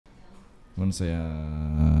Want to say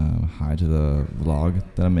hi to the vlog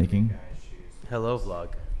that I'm making? Hello,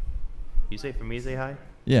 vlog. You say for me to say hi?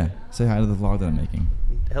 Yeah, say hi to the vlog that I'm making.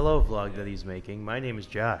 Hello, vlog that he's making. My name is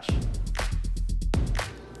Josh.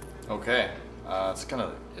 Okay, it's kind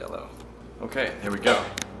of yellow. Okay, here we go.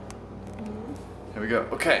 Here we go.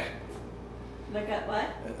 Okay. Look at what?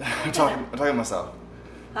 I'm talking to myself.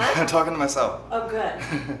 Huh? I'm talking to myself. Oh, good.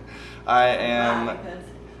 I'm Because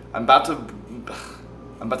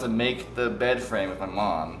about to make the bed frame with my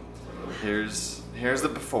mom. Here's the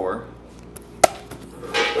before.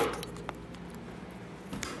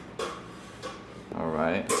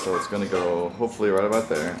 Alright, so it's gonna go hopefully right about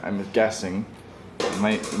there. I'm guessing.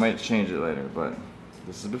 Might change it later, but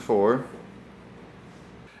this is before.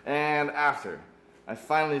 And after. I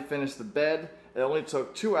finally finished the bed. It only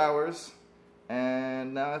took 2 hours,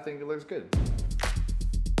 and now I think it looks good.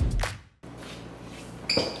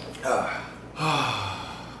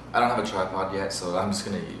 I don't have a tripod yet, so I'm just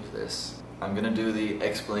gonna use this. I'm gonna do the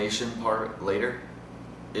explanation part later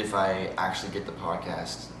if I actually get the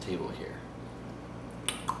podcast table here.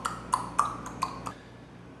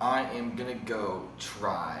 I am gonna go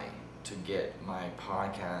try to get my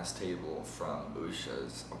podcast table from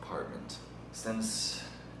Usha's apartment. Since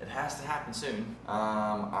it has to happen soon,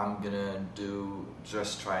 I'm gonna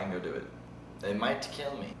just try and go do it. It might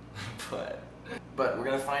kill me, but we're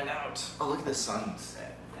gonna find out. Oh, look at the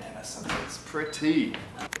sunset. Man, that sunset's pretty.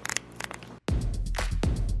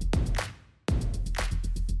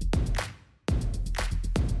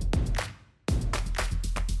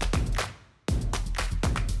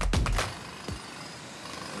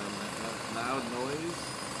 Loud noise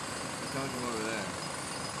is coming from over there.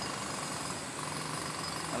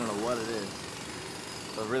 I don't know what it is,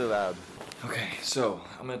 but really loud. Okay, so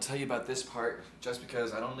I'm gonna tell you about this part just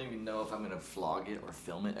because I don't even know if I'm gonna vlog it or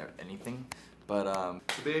film it or anything. But so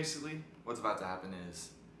basically, what's about to happen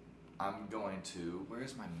is I'm going to.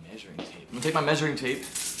 Where's my measuring tape? I'm gonna take my measuring tape.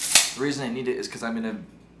 The reason I need it is because I'm gonna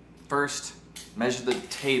first measure the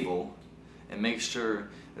table and make sure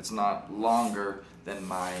it's not longer than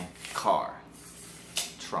my car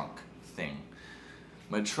trunk thing.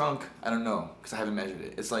 My trunk, I don't know, because I haven't measured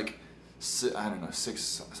it. It's like, I don't know, 6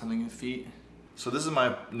 something feet. So this is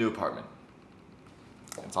my new apartment.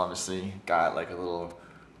 It's obviously got like a little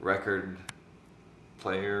record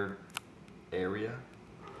player area.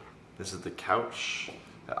 This is the couch,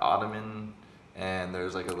 the ottoman, and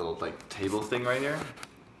there's like a little like table thing right here.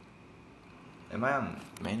 Am I on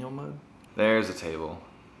manual mode? There's a table.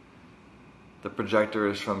 The projector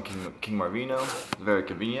is from King Marvino, very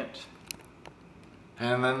convenient.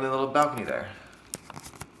 And then the little balcony there.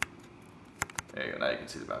 There you go, now you can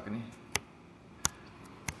see the balcony.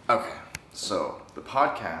 Okay, so the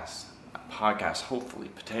podcast hopefully,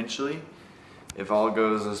 potentially, if all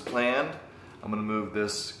goes as planned, I'm gonna move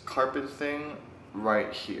this carpet thing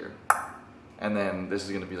right here. And then this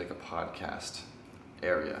is gonna be like a podcast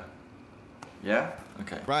area. Yeah?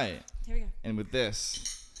 Okay. Right. here we go. And with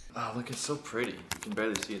this, oh look, it's so pretty. You can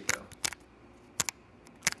barely see it though.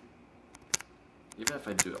 Even if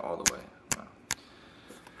I do it all the way.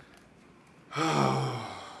 Wow.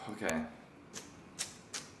 Okay.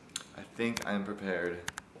 I think I'm prepared.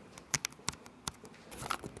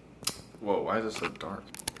 Whoa, why is it so dark?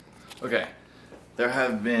 Okay. There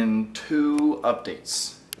have been 2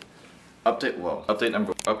 updates. Update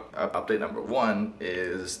number 1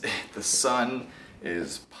 is the sun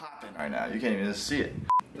is popping right now. You can't even see it.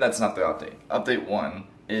 That's not the update. Update 1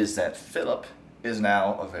 is that Philip is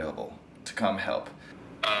now available to come help.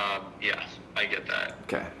 Yes, I get that.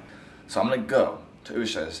 Okay. So I'm gonna go to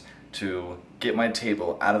Usha's to get my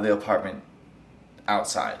table out of the apartment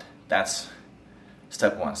outside. That's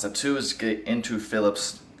step 1. Step 2 is get into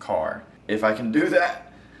Philip's car. If I can do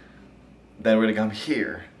that, then we're gonna come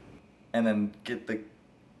here and then get the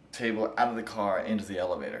table out of the car into the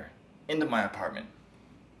elevator, into my apartment.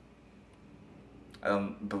 I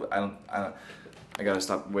gotta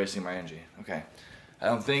stop wasting my energy. Okay. I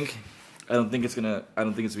don't think it's gonna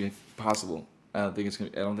be possible. I don't think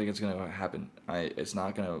it's gonna happen. It's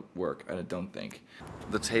not gonna work. I don't think.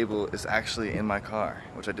 The table is actually in my car,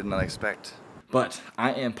 which I did not expect. But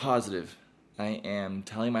I am positive. I am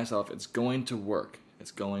telling myself it's going to work.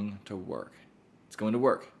 It's going to work. It's going to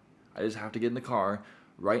work. I just have to get in the car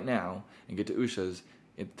right now and get to Usha's,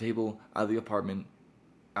 get the table out of the apartment,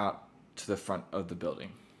 out to the front of the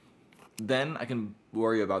building. Then I can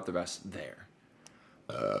worry about the rest there.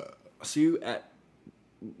 See you at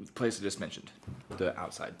the place I just mentioned, the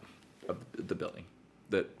outside of the building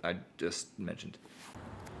that I just mentioned.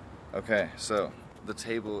 Okay, so the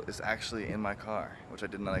table is actually in my car, which I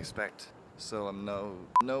did not expect. So I'm nowhere.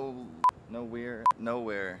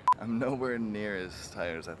 I'm nowhere near as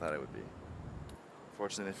tired as I thought I would be.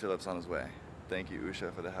 Fortunately, Philip's on his way. Thank you,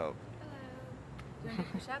 Usha, for the help. Hello. Do you want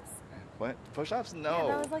to do push-ups? What? Push-ups? No. Yeah,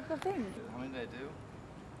 that was like the thing. How many did I do?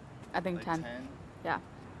 I think Like 10. 10? Yeah.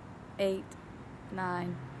 8,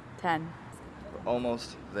 9, 10. We're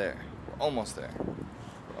almost there. We're almost there.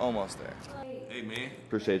 We're almost there. Hey man,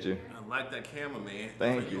 Appreciate you. I like that camera, man.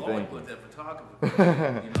 Thank you, always thank you. put that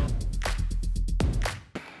photographer, you know.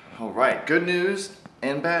 All right, good news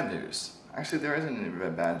and bad news. Actually, there isn't any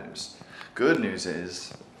bad news. Good news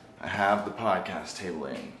is I have the podcast table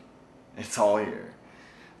in. It's all here.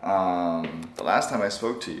 The last time I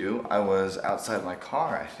spoke to you, I was outside my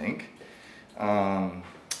car, I think.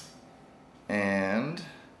 And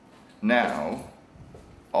now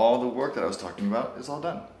all the work that I was talking about is all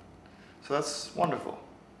done. So that's wonderful.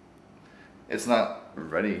 It's not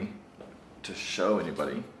ready to show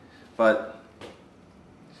anybody, but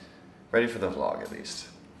ready for the vlog at least.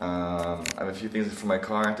 I have a few things for my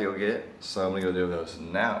car I have to go get, so I'm gonna go do those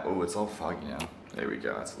now. Oh, it's all foggy now. There we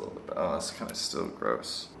go, that's a little bit better. Oh, that's kind of still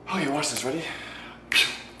gross. Okay, watch this, ready?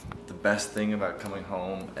 The best thing about coming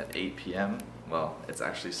home at 8 p.m., well, it's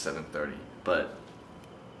actually 7:30, but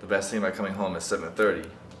the best thing about coming home at 7:30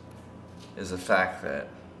 is the fact that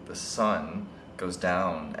the sun goes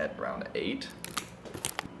down at around 8. You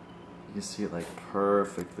can see it like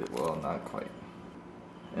perfectly, well, not quite.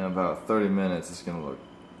 In about 30 minutes, it's gonna look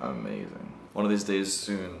amazing. One of these days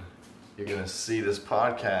soon, you're gonna see this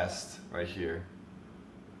podcast right here.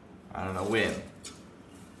 I don't know when.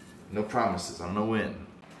 No promises, I don't know when.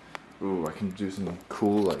 Ooh, I can do some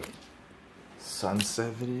cool like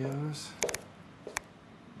sunset videos.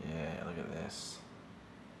 Yeah, look at this.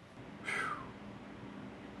 Whew.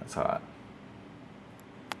 That's hot.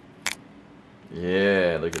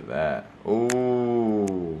 Yeah, look at that.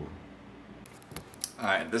 Ooh. All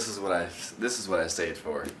right, this is what I stayed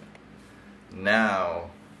for. Now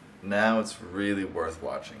it's really worth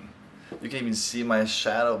watching. You can even see my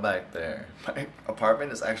shadow back there. My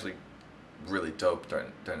apartment is actually really dope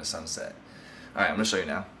during the sunset. All right, I'm gonna show you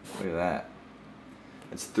now. Look at that.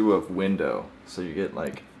 It's through a window, so you get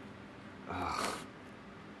like,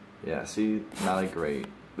 yeah. See, not like great.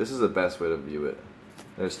 This is the best way to view it.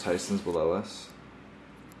 There's Tyson's below us.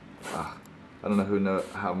 I don't know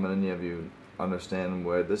how many of you understand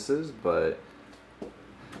where this is, but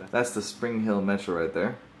that's the Spring Hill Metro right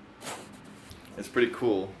there. It's pretty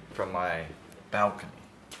cool from my balcony.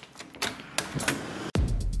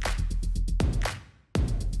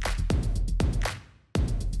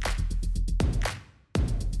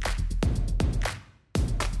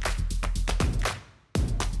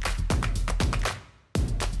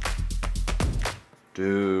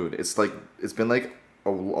 Dude, it's been like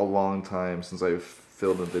a long time since I've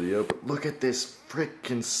filmed a video, but look at this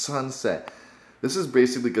freaking sunset. This is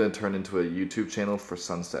basically gonna turn into a YouTube channel for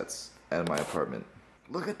sunsets at my apartment.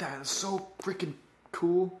 Look at that, it's so freaking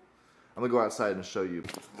cool. I'm gonna go outside and show you.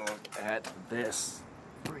 Look at this.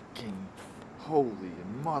 Freaking holy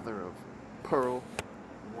mother of pearl.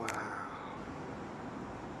 Wow.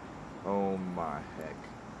 Oh my heck.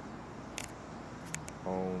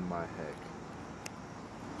 Oh my heck.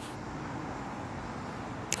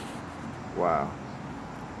 Wow.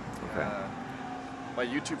 Okay. My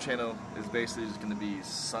YouTube channel is basically just gonna be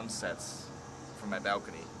sunsets from my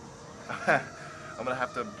balcony. I'm gonna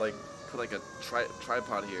have to like put like a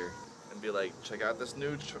tripod here and be like, check out this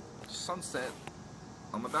new sunset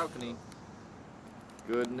on my balcony.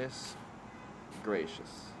 Goodness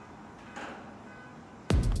gracious.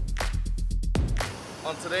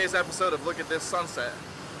 On today's episode of Look at This Sunset,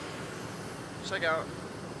 check out,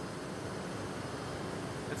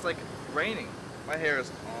 it's like raining. My hair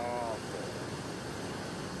is awful.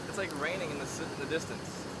 It's like raining in the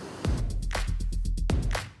distance.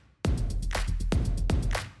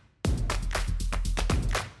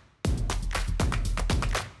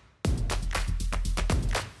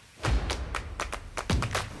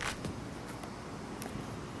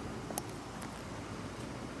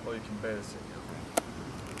 Oh, you can barely see. Okay.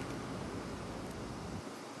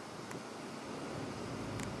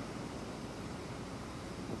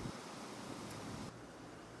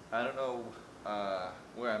 I don't know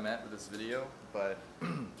where I'm at with this video, but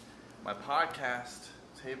my podcast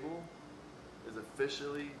table is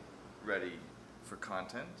officially ready for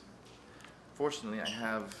content. Fortunately, I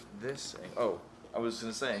have this. Oh, I was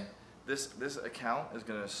gonna say, this account is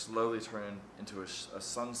gonna slowly turn into a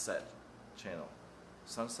sunset channel.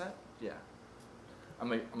 Sunset? Yeah.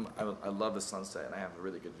 I love the sunset, and I have a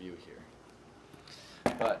really good view here.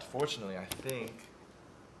 But fortunately, I think,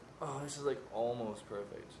 oh, this is like almost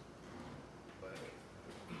perfect.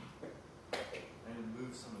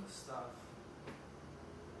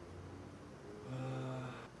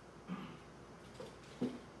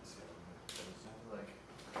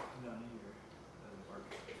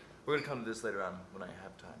 We're gonna come to this later on when I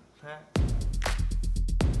have time.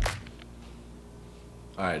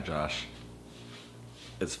 All right, Josh.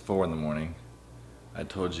 It's 4 in the morning. I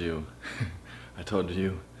told you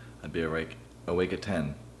I'd be awake at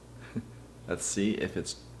 10. Let's see if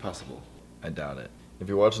it's possible. I doubt it. If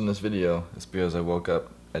you're watching this video, it's because I woke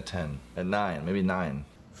up at 10, at 9, maybe 9.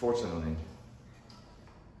 Fortunately,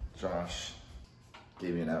 Josh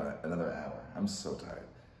gave me another hour. I'm so tired.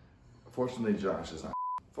 Fortunately, Josh is not.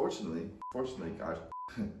 Fortunately, Josh,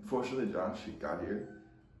 he got here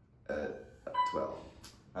at 12.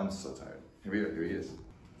 I'm so tired. Here he is.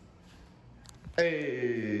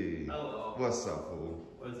 Hey! Hello. What's up, fool?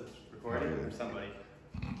 What is this? Recording or somebody?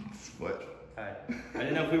 What? Hi. I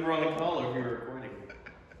didn't know if we were on the call or if we were recording.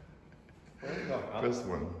 Where are you going? Up? Press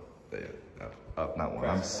one. Up, not one.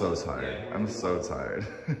 I'm so tired. I'm so tired.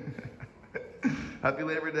 Happy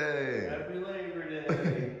Labor Day! Happy Labor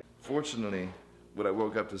Day! Fortunately, when I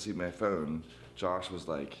woke up to see my phone, Josh was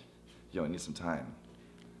like, yo, I need some time.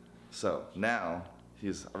 So now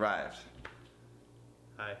he's arrived.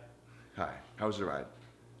 Hi. Hi. How was your ride?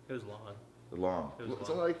 It was long. Long. It was It's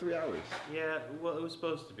long. only like 3 hours. Yeah, well, it was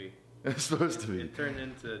supposed to be. It's supposed to be. It turned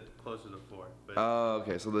into closer to 4. But Oh,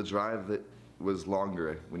 okay. So the drive that was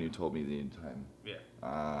longer when you told me the needed time. yeah.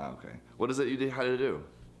 Ah, okay. What is it you had to do?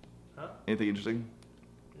 Huh? Anything interesting?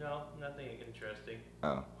 No, nothing interesting.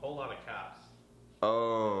 Oh. Whole lot of cops.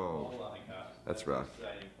 Oh. Whole lot of cops. That's the rough.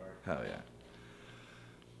 exciting part. Hell yeah.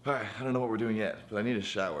 Alright, I don't know what we're doing yet, but I need a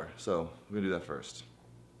shower, so we're gonna do that first.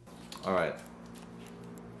 Alright.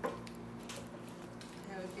 How are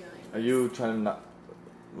we feeling? Are you trying to not,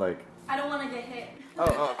 like... I don't want to get hit. Oh,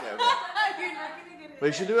 okay, okay. You're not gonna get hit. But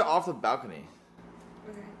you should do it off the balcony.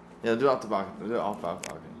 Okay. Yeah, do it off the balcony. Do it off the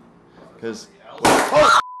balcony. Because...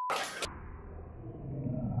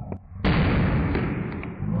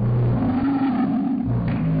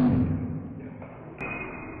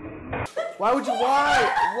 Why would you?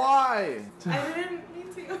 Why? I didn't mean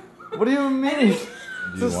to. What do you mean?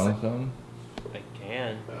 Do you want to film? I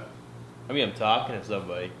can. I mean, I'm talking to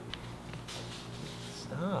somebody.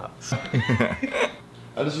 Stop.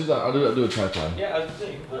 I'll just use that. I'll do a tripod. Yeah, I was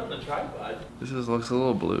saying, put it on the tripod. This looks a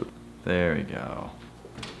little blue. There we go.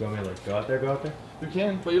 You want me to like go out there? You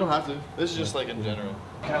can, but you don't have to. This is just like in general.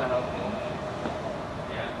 Kind of helpful.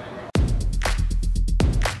 Yeah.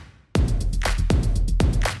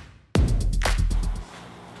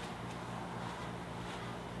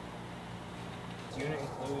 Do you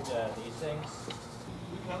include these things?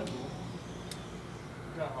 Kind of cool.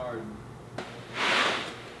 Kind of hard.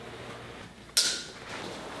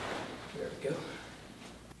 There we go.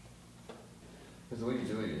 Because the way you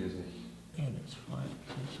do it, you just like... And it's fine.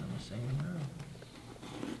 It's on the same room.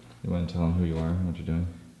 You want to tell them who you are and what you're doing?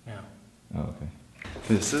 Yeah. Oh, okay.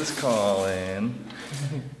 This is Colin.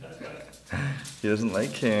 He doesn't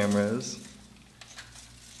like cameras.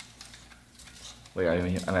 Wait,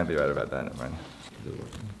 I'm gonna be right about that. Never mind.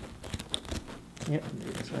 Yep.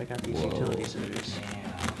 So I got these Whoa. utility scissors.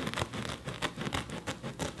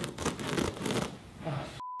 Oh,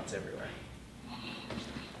 it's everywhere.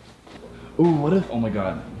 Ooh, what if? Oh my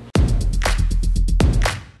god.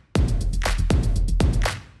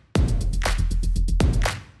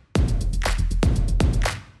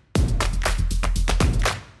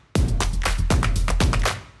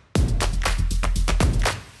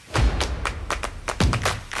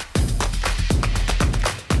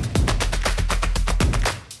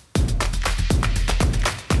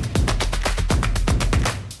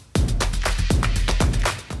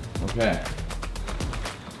 Okay.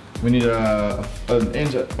 We need an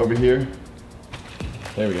inch over here.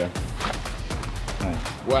 There we go.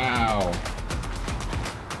 Nice. Wow.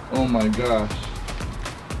 Oh my gosh.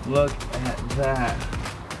 Look at that.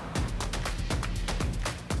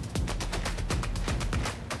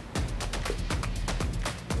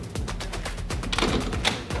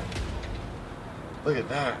 Look at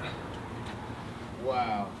that.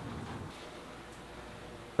 Wow.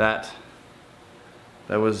 That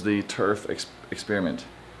was the turf experiment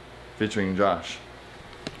featuring Josh.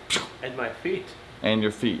 And my feet. And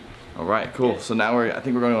your feet. All right, cool. So now I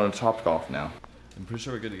think we're going on to Top Golf now. I'm pretty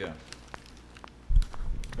sure we're good to go.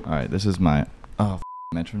 All right, this is my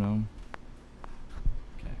metronome.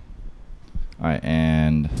 Okay. All right,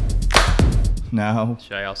 and now.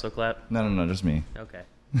 Should I also clap? No, just me. Okay.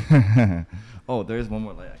 Oh, there's one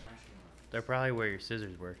more leg. They're probably where your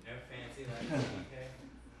scissors were.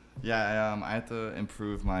 Yeah, I have to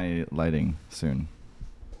improve my lighting soon.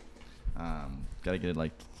 Gotta get it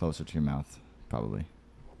like closer to your mouth, probably.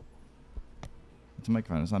 It's a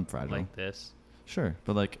microphone. It's not fragile. Like this. Sure,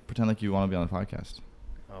 but like pretend like you want to be on the podcast.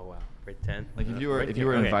 Oh wow. Pretend. Like if you were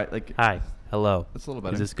Okay. invited, like Hi. Hello. it's a little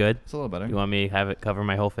better. Is this good? It's a little better. You want me to have it cover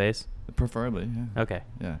my whole face? Preferably, yeah. Okay.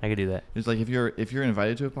 Yeah. I could do that. It's like if you're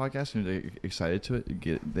invited to a podcast and you're excited to it, you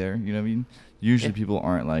get there. You know what I mean? Usually people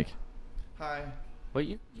aren't like, "Hi." Well,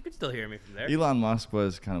 you could still hear me from there. Elon Musk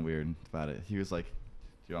was kind of weird about it. He was like,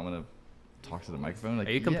 "Do you want me to talk to the microphone?" Like,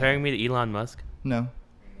 Are you comparing me to Elon Musk? No,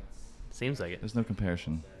 Seems like it. there's no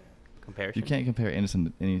comparison. Comparison. You can't compare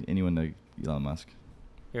anyone to Elon Musk.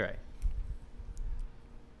 You're right.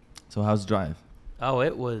 So how's the drive? Oh,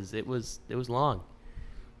 it was long.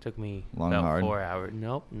 Took me Long and about hard? 4 hours.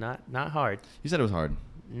 Nope, not hard. You said it was hard,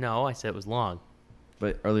 No, I said it was long.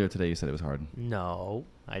 but earlier today you said it was hard. No,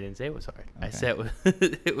 I didn't say it was hard. I Okay. said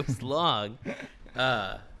it was long.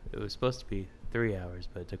 It was supposed to be 3 hours,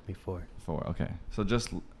 but it took me 4. 4. Okay, so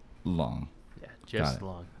just long. Yeah, just it.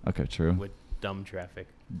 long. Okay, true. With dumb traffic.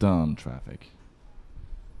 Dumb traffic.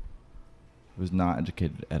 Was not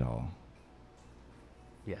educated at all.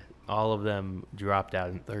 Yeah, all of them dropped out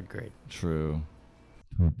in 3rd grade. True.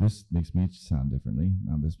 This makes me sound differently.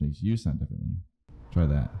 Now this makes you sound differently. Try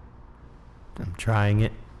that. I'm trying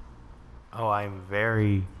it. Oh, I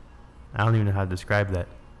don't even know how to describe that.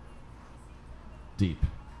 Deep.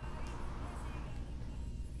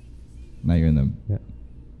 Now you're in the. Yeah.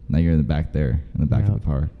 Now you're in the back there, in the back of the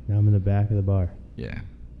car. Now I'm in the back of the bar. Yeah.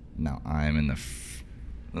 Now I'm in the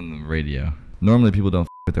radio. Normally people don't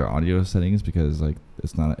with their audio settings because like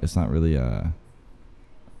it's not really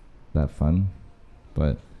that fun,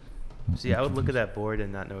 but. See, I would look at that board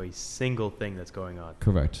and not know a single thing that's going on.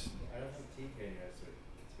 Correct. I don't think TK knows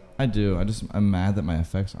what's going I do. I'm mad that my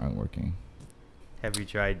effects aren't working. Have you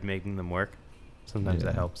tried making them work? Sometimes Yeah.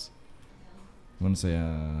 that helps. I want to say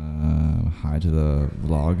hi to the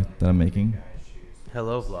vlog that I'm making.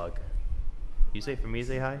 Hello, vlog. You say for me,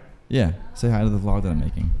 say hi? Yeah, say hi to the vlog that I'm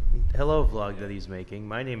making. Hello, vlog that he's making.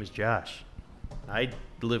 My name is Josh. I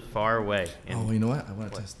live far away. Oh, you know what? I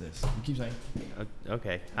want to test this. You keep saying.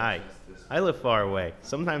 Okay, hi. I live far away.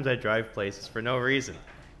 Sometimes I drive places for no reason.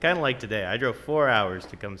 Kind of like today. I drove 4 hours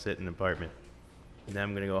to come sit in an apartment. And then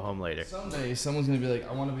I'm going to go home later. Someday someone's going to be like,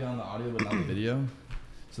 I want to be on the audio but not the video.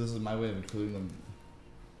 So this is my way of including them.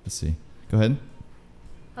 Let's see. Go ahead.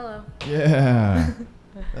 Hello. Yeah.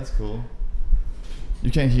 That's cool.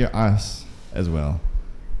 You can't hear us as well.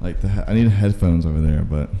 Like I need headphones over there,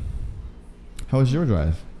 but how was your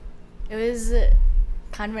drive? It was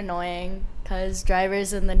kind of annoying because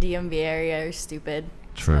drivers in the DMV area are stupid.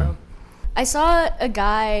 True. So. I saw a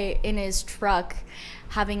guy in his truck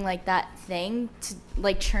having like that thing to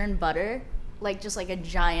like churn butter, like just like a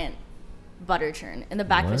giant butter churn in the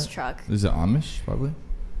back of his What? truck. Is it Amish, probably?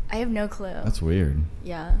 I have no clue. That's weird.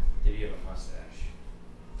 Yeah. Did he have a mustache?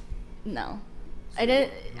 No. I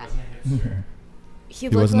didn't. He He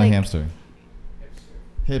looked wasn't like a hamster.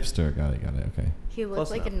 Hipster. Got it. Okay. he looked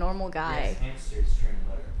Close like enough. a normal guy. hamsters churn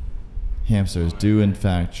butter. Hamsters do in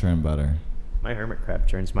fact churn butter. My hermit crab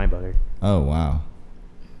churns my butter. Oh wow.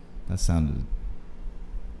 That sounded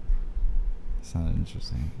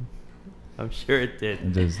interesting. I'm sure it did.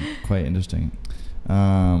 It is quite interesting.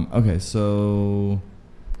 Okay, so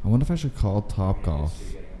I wonder if I should call Topgolf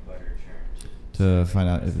to find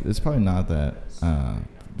out if it's probably not that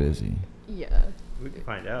busy. Yeah. We can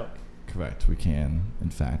find out. Correct, we can. In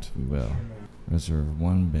fact, we will. Reserve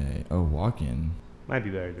 1 bay. Oh, walk-in. Might be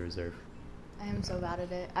better to reserve. I am so bad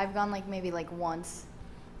at it. I've gone like maybe like once.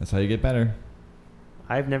 That's how you get better.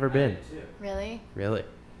 I've never been. Really? Really?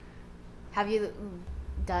 Have you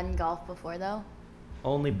done golf before though?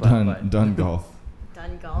 Only putt. Done golf.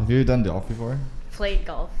 Done golf? Have you done golf before? Played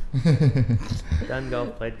golf. Done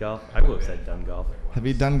golf, played golf. I would have said done golf. Have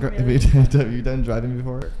you done Really? have you done driving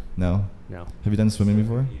before? No. No, Have you done swimming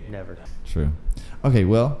before? never. True. Okay,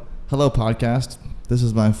 well, hello podcast. This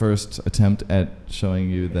is my first attempt at showing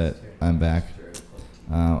you that I'm back.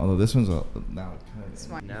 Although this one's now kind of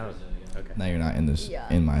Smart. Now, okay. now you're not in this Yeah.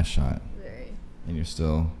 in my shot, Very. and you're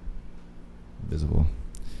still visible.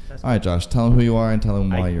 That's All right, Josh, tell them who you are and tell them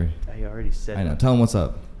why you're. I already said. I know. Tell them what's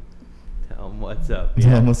up. Tell 'em what's up. Tell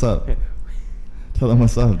yeah. them what's up. Tell them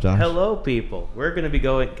what's up, Josh. Hello, people. We're gonna be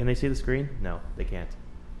going. Can they see the screen? No, they can't.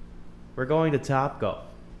 We're going to Topgolf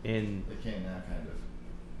in. They can now, kind of.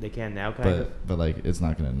 They can now, kind of. But like, it's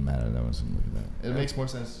not gonna matter. No one's gonna look at that. It makes more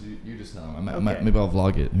sense. You just tell them. Okay. Maybe I'll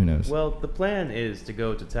vlog it. Who knows? Well, the plan is to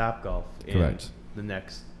go to Topgolf in Correct. the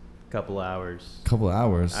next couple hours. Couple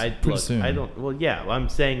hours. Pretty soon. I don't. Well, yeah. I'm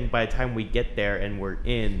saying by the time we get there and we're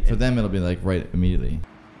in. For them, it'll be like right immediately.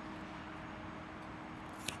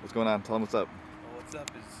 What's going on? Tell them what's up. Well, what's up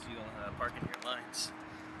is you don't park in your lines.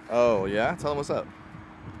 Oh yeah. Tell them what's up.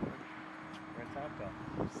 We're at Topgolf.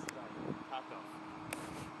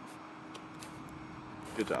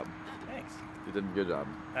 Good job. Thanks. You did a good job.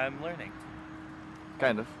 I'm learning.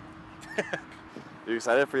 Kind of. You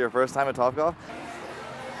excited for your first time at Topgolf?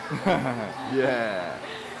 Yeah.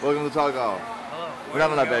 Welcome to Topgolf. Hello. We're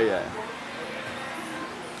not there yet.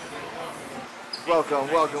 Welcome,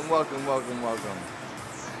 welcome, welcome, welcome, welcome.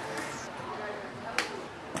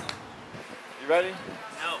 You ready?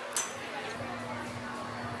 No.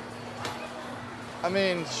 I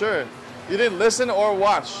mean, sure. You didn't listen or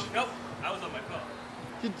watch. Nope. I was on my phone.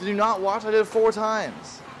 Did you not watch? I did it 4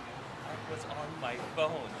 times. I was on my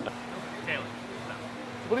phone. Taylor. Stop.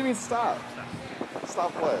 What do you mean stop? Stop.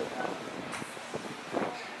 Stop what?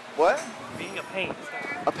 What? Being a pain.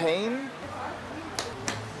 Stop. A pain?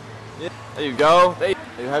 Yeah. There you go. Are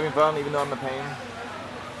you having fun even though I'm a pain?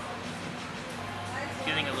 It's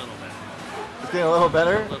getting a little better. It's getting a little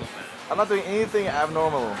better? A little better. I'm not doing anything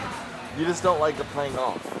abnormal. You just don't like the playing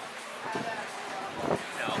golf.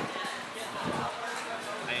 No.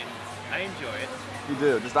 I enjoy it. You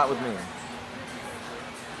do, just not with me.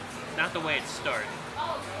 Not the way it started.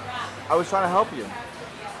 I was trying to help you.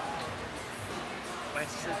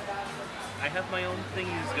 I have my own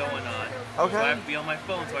thingies going on. Okay. So I have to be on my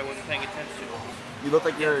phone, so I wasn't paying attention. You look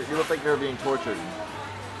like you're being tortured.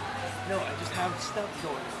 No, I just have stuff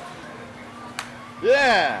going on.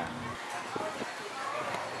 Yeah.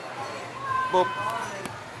 Boop.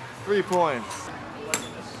 3 points.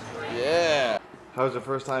 Yeah. How was your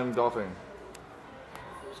first time golfing?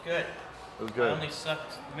 It was good. It was good. I only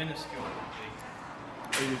sucked minuscule.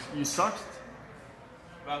 You sucked?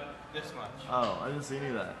 About this much. Oh, I didn't see any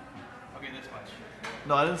of that. Okay, this much.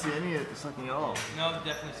 No, I didn't see any of it sucking at all. No, it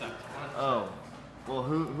definitely sucked. 100%. Oh. Well,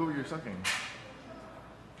 who were you sucking?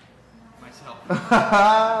 Myself.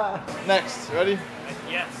 Next. You ready?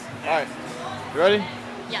 Yes. All right. You ready?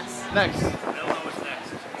 Yes. Next. I don't know what's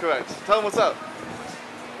next. Correct. Tell them what's up.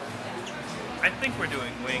 I think we're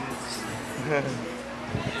doing wings.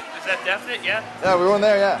 Is that definite? Yeah? Yeah, we're going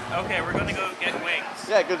there, yeah. Okay, we're gonna go get wings.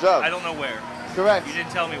 Yeah, good job. I don't know where. Correct. You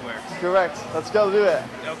didn't tell me where. Correct. Let's go do it.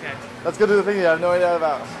 Okay. Let's go do the thing you have no idea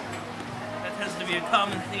about. That tends to be a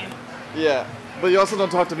common theme. Yeah, but you also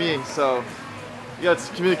don't talk to me, so you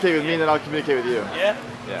gotta communicate with me and then I'll communicate with you. Yeah?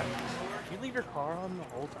 Yeah. Did you leave your car on the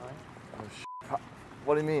whole time? Oh,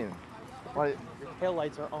 what do you mean? Why? Your tail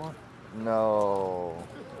lights are on. No.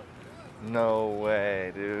 No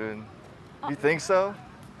way, dude. You think so?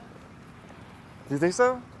 Do you think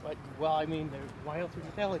so? But, well, I mean, why else would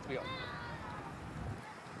your tail lights be on?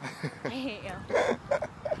 I hate you.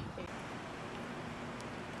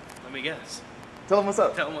 Let me guess. Tell them what's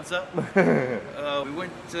up. Tell them what's up. We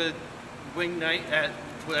went to wing night at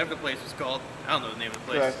whatever the place was called. I don't know the name of the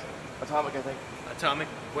place. Correct. Atomic, I think. Atomic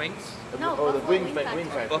Wings? No, oh, the Buffalo wing Wing factory.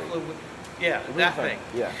 Factory. Buffalo Wing. Yeah, The that wing thing.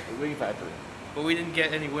 factory. Yeah, the wing factory. But we didn't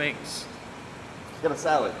get any wings. You got a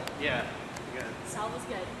salad. Yeah. Yeah. Sal was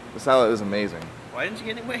good. The salad was amazing. Why didn't you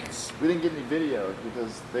get any wings? We didn't get any video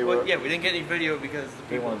because they Well, were. yeah, we didn't get any video because the They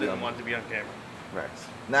people wanted to be didn't on- want to be on camera. Correct.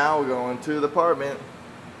 Now we're going to the apartment.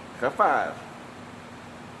 High five.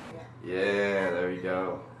 Yeah, there you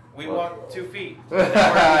go. We Well- walked 2 feet. Now we're in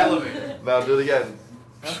the elevator. Now do it again.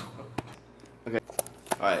 Okay.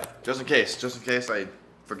 All right. Just in case I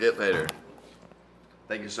forget later.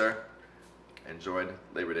 Thank you, sir. Enjoyed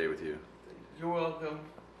Labor Day with you. You're welcome.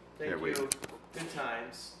 Thank Here, you. wait. Good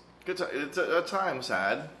times. Good time. It's a time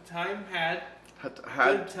sad. Time had. Had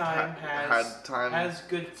Good time has. had time. Has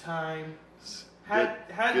good time. Good-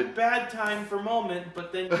 Had good- bad time for a moment,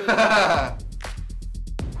 but then good time.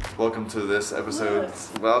 Welcome to this episode.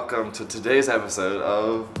 Welcome to today's episode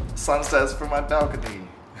of Sunsets from My Balcony.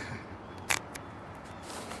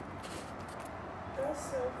 That's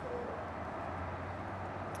so cool.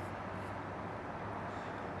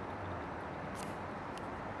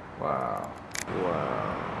 Wow.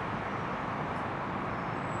 Wow.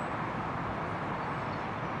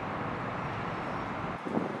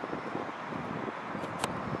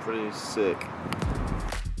 Pretty sick.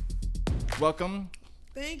 Welcome.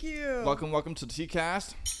 Thank you. Welcome to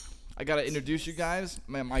TKAST. I gotta introduce you guys.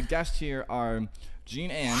 My guests here are Jean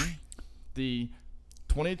Ann, the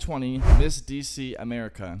 2020 Miss DC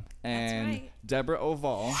America, and right. Deborah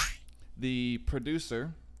Oval, the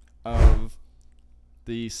producer of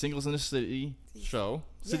the Singles in the City show,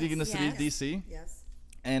 City in the City DC, Yes.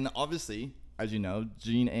 and obviously, as you know,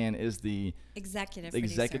 Jean Ann is the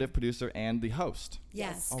Executive producer and the host.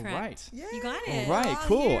 Yes, All correct. right. You got Yay. it. All right, Oh,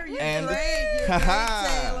 cool. You're And great. You're haha,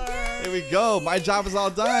 great, Taylor. there we go. My job is all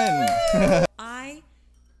done. I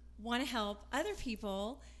want to help other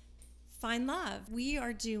people find love. We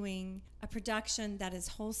are doing a production that is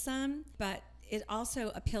wholesome, but it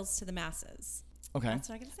also appeals to the masses. Okay. That's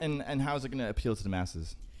what I gotta say. And how is it going to appeal to the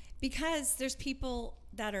masses? Because there's people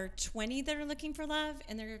that are 20 that are looking for love,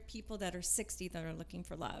 and there are people that are 60 that are looking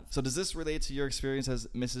for love. So does this relate to your experience as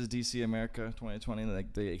Mrs. DC America 2020?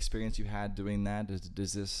 Like the experience you had doing that?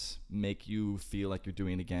 Does this make you feel like you're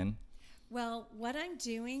doing it again? Well, what I'm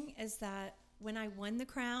doing is that when I won the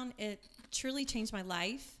crown, it truly changed my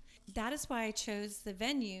life. That is why I chose the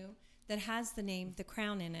venue that has the name The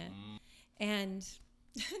Crown in it. And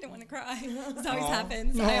I don't want to cry. This always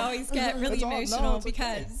happens. I always get really emotional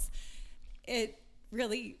because it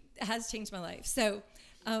really has changed my life. So,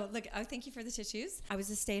 look, thank you for the tissues. I was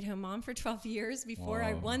a stay-at-home mom for 12 years before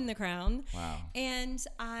I won the crown. Wow. And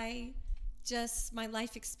my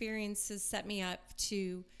life experiences set me up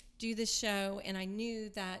to do this show, and I knew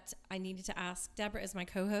that I needed to ask Deborah as my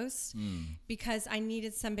co-host because I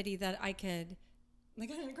needed somebody that I could, I'm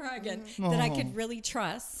gonna cry again, that I could really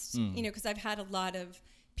trust, you know, because I've had a lot of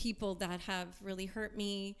people that have really hurt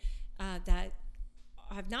me, that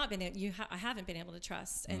I haven't been able to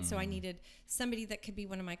trust, and so I needed somebody that could be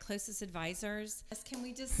one of my closest advisors. Can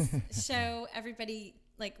we just show everybody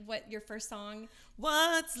like what your first song?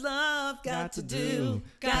 What's love got to do?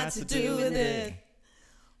 Got to do with it.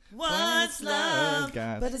 What's love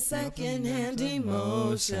but a second-hand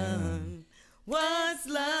emotion? What's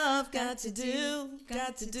love got to do?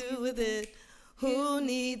 Got to do with it. Who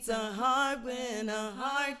needs a heart when a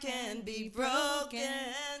heart can be broken?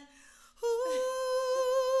 Ooh.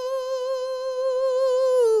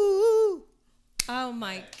 Oh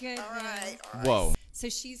my goodness. All right. Whoa. So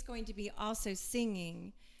she's going to be also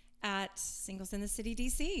singing at Singles in the City,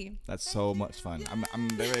 DC. That's so much fun. I'm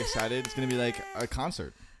very excited. It's going to be like a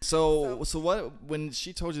concert. So what, when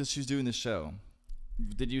she told you that she was doing the show,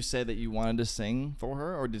 did you say that you wanted to sing for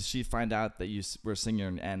her, or did she find out that you were a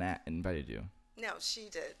singer and invited you? No, she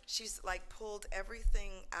did. She's like pulled everything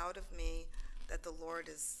out of me that the Lord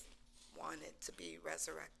has wanted to be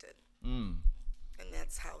resurrected. And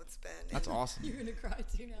that's how it's been. That's awesome. You're going to cry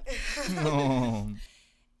too now. Oh.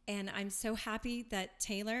 And I'm so happy that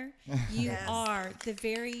Taylor, you are the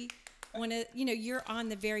very you're on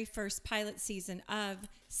the very first pilot season of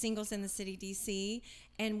Singles in the City, DC,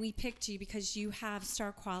 and we picked you because you have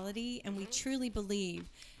star quality, and we truly believe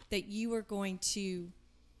that you are going to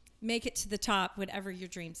make it to the top, whatever your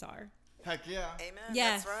dreams are. Heck yeah. Amen.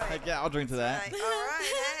 Yes. That's right. Heck yeah, I'll drink to that. Right. All right.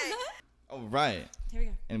 Hey. All right. Here we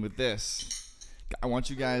go. And with this, I want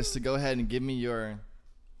you guys to go ahead and give me your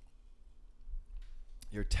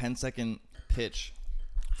 10-second pitch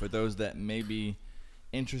for those that may be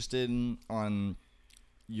interested on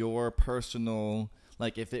your personal,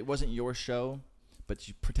 like if it wasn't your show, but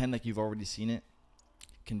you pretend like you've already seen it,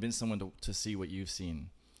 convince someone to see what you've seen.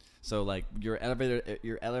 So like your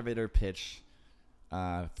elevator pitch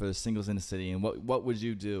for the Singles in the City, and what would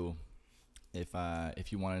you do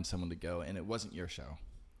if you wanted someone to go and it wasn't your show?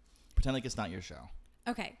 Pretend like it's not your show.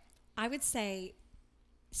 Okay. I would say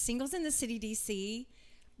Singles in the City, DC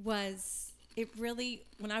was, it really,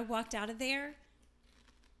 when I walked out of there,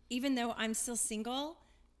 even though I'm still single,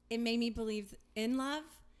 it made me believe in love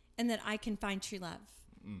and that I can find true love.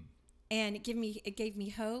 And it gave me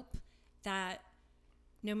hope that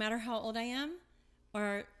no matter how old I am,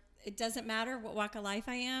 or it doesn't matter what walk of life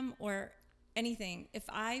I am or anything, if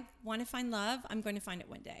I want to find love, I'm going to find it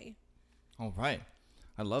one day. All right.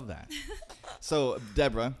 I love that. So,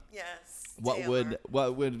 Deborah. Yes. What Taylor.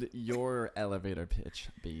 would your elevator pitch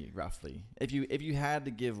be roughly? If you had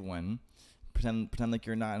to give one, pretend like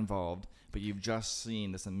you're not involved, but you've just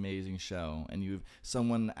seen this amazing show, and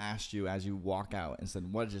someone asked you as you walk out and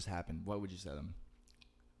said, "What just happened?" What would you say to them?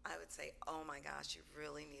 I would say, oh my gosh, you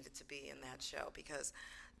really needed to be in that show, because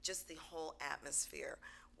just the whole atmosphere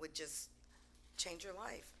would just change your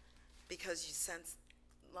life, because you sense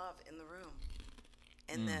love in the room.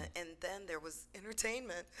 And then there was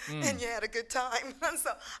entertainment, and you had a good time.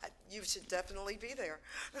 So you should definitely be there.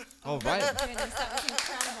 All right. Goodness, that was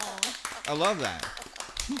incredible. I love that.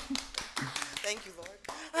 Thank you, Lord.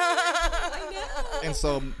 I know. And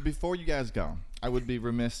so before you guys go, I would be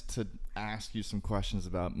remiss to ask you some questions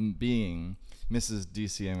about being Mrs.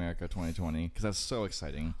 DC America 2020, because that's so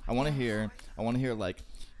exciting. I want to hear like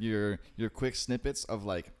your quick snippets of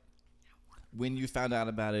like when you found out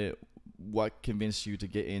about it. What convinced you to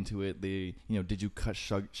get into it? Did you cut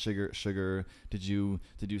sugar? Did you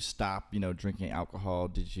stop, drinking alcohol?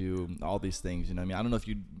 Did you, all these things, I mean, I don't know if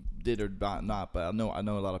you did or not, but I know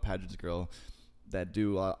a lot of pageants girls that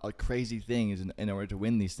do crazy things in order to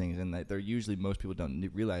win these things, and that they're usually, most people don't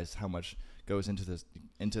realize how much goes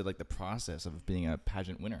into like the process of being a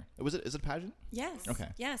pageant winner. Is it a pageant? Yes. Okay.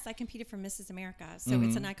 Yes, I competed for Mrs. America. So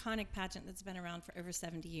it's an iconic pageant that's been around for over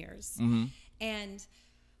 70 years. And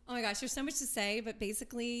oh my gosh, there's so much to say, but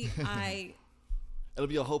basically It'll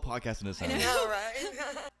be a whole podcast in its own. All right.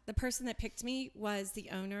 The person that picked me was the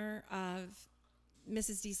owner of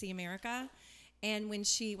Mrs. DC America. And when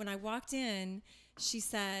I walked in, she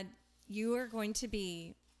said, "You are going to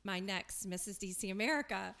be my next Mrs. DC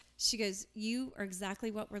America." She goes, "You are exactly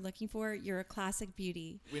what we're looking for. You're a classic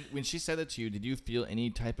beauty." When she said that to you, did you feel any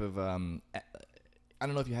type of I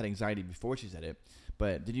don't know if you had anxiety before she said it,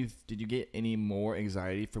 but did you get any more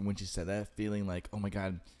anxiety from when she said that, feeling like, oh my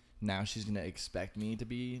God, now she's going to expect me to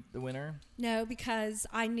be the winner? No, because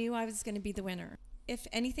I knew I was going to be the winner. If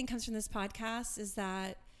anything comes from this podcast is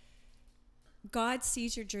that God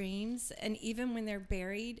sees your dreams, and even when they're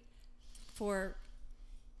buried,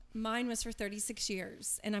 mine was for 36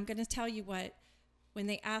 years. And I'm going to tell you what, when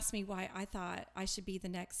they asked me why I thought I should be the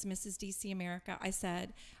next Mrs. DC America, I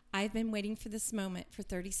said, I've been waiting for this moment for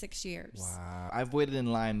 36 years. Wow. I've waited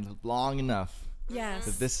in line long enough. Yes.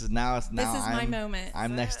 That this is my moment.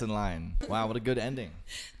 I'm next in line. Wow, what a good ending.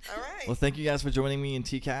 All right. Well, thank you guys for joining me in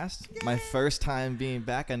TKAST. My first time being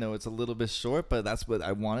back. I know it's a little bit short, but that's what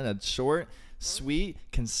I wanted. A short, sweet,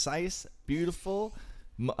 concise, beautiful,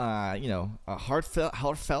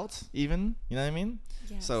 heartfelt even. You know what I mean?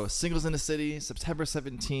 Yes. So, Singles in the City, September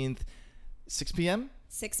 17th, 6 p.m.?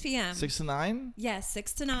 6 p.m. 6 to 9? Yes,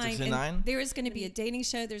 6 to 9. 6 to And 9? there is going to be a dating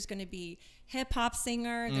show. There's going to be hip-hop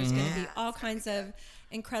singer. There's going to be all kinds of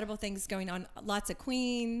incredible things going on. Lots of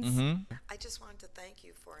queens. I just wanted to thank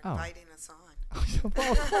you for inviting us on.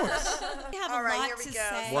 Well, of course. We have All a right, lot here we to go.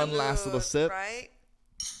 say. One last little sip. Right?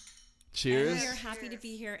 Cheers. We are happy to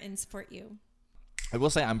be here and support you. I will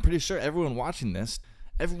say, I'm pretty sure everyone watching this,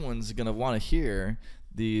 everyone's going to want to hear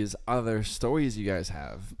these other stories you guys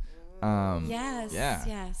have. Yes. Yeah.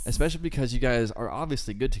 Yes. Especially because you guys are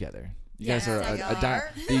obviously good together. You guys are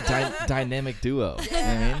a dynamic duo. You know what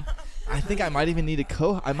I mean? I think I might even need a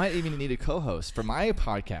co-host for my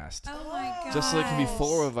podcast. Oh my god. Just so it can be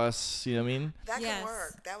 4 of us, you know what I mean? That could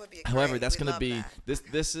work. That would be However, great. that's We going to love be that.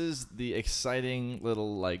 this is the exciting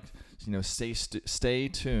little stay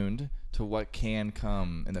tuned to what can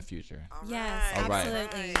come in the future. All Yes, right. All right.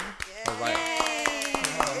 absolutely. All right.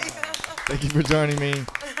 Yay. Thank you for joining me.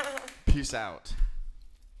 Peace out.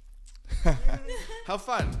 How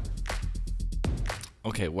fun.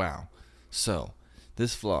 Okay, wow. So,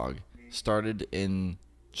 this vlog started in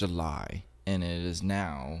July, and it is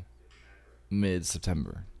now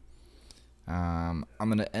mid-September. I'm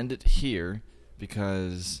going to end it here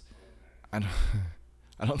because I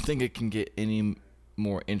don't think it can get any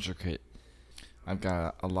more intricate. I've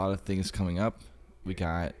got a lot of things coming up. We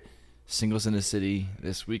got Singles in the City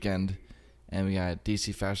this weekend, and we got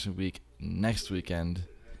DC Fashion Week next weekend.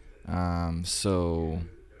 So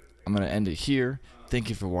I'm going to end it here. Thank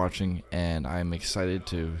you for watching, and I'm excited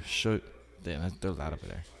to show... Damn, they're loud over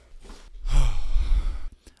there.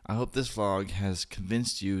 I hope this vlog has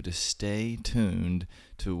convinced you to stay tuned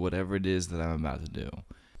to whatever it is that I'm about to do.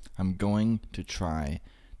 I'm going to try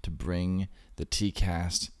to bring the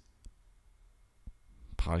TKAST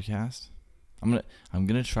podcast. I'm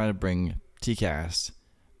gonna try to bring TKAST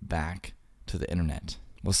back to the internet.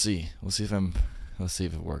 We'll see. We'll see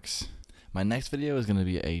if it works. My next video is gonna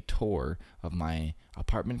be a tour of my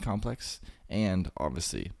apartment complex and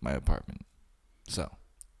obviously my apartment. So,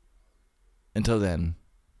 until then,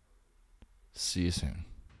 see you soon.